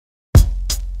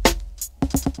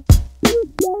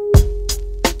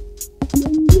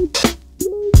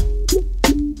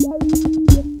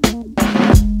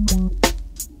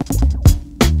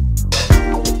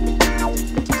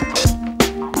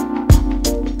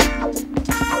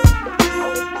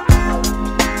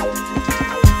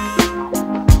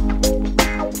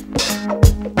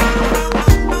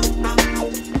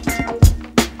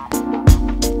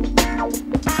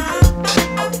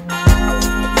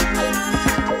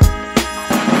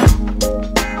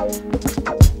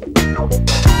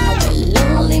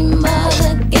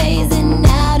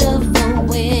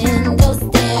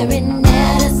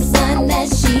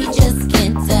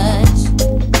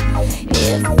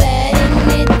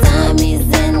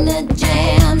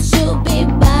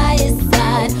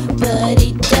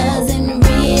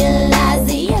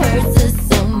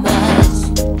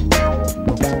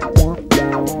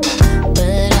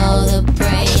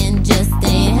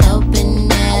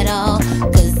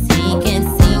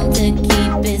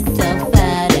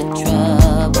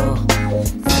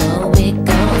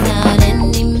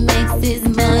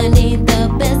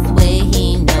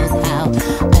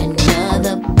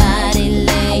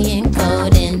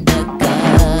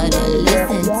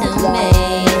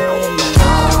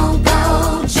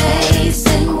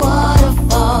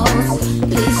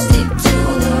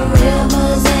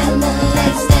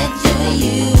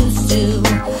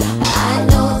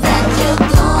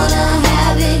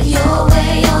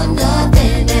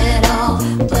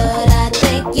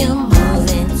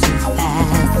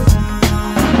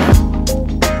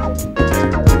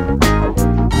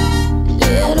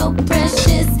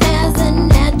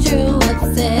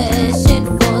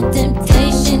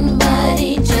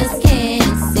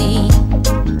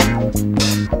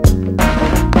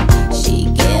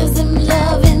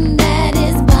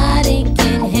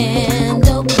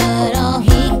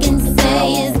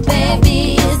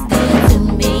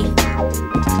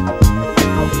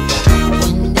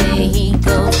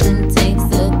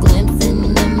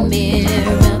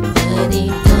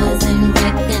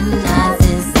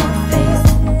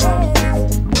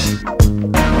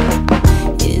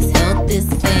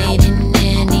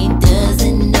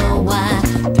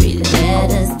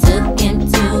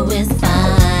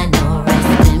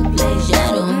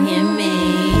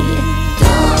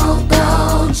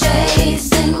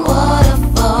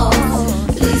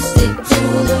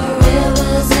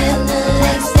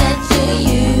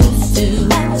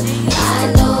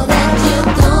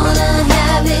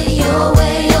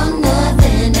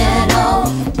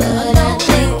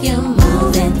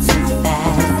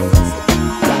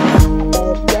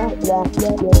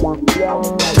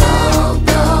Don't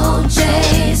go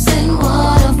chasing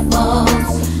waterfalls.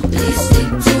 Please stick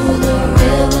to the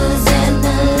rivers and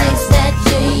the lakes that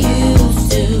you used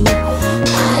to.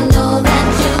 I know that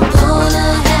you're gonna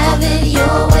have it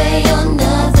your way or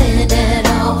nothing at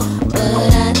all,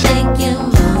 but I think you're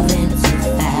moving too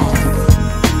fast.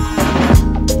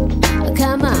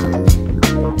 Come on.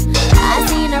 I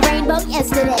seen a rainbow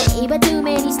yesterday, but too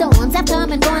many storms have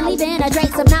come and gone, leaving a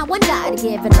trace of not one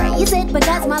God-given ray. Is it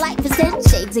because my life is 10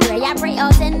 shades of gray? I pray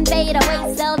all sin fade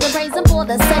away, seldom praise him for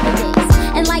the sunny days.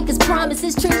 And like his promise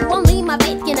is true, only my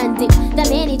faith can undo the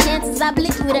many chances I blew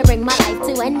to bring my life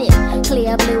to an end.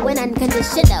 Clear blue and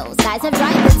unconditional skies have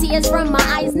dried the tears from my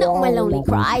eyes, no more lonely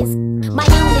cries. My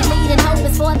only leading hope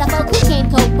is for the folk who can't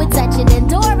cope with such an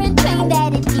enduring pain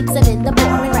that it keeps them in the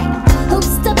pouring rain.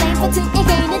 Who's to blame for two and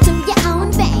gain into your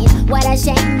own vein? What a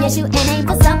shame, you shoot an aim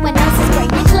for someone else's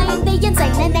brain. You claim the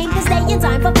insane and aim to stay in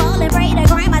time for falling prey to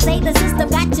crime. I say the system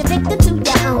got you victim to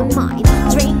your own mind.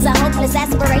 Dreams are hopeless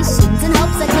aspirations and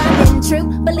hopes are coming true.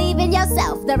 Believe in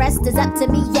yourself, the rest is up to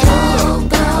me.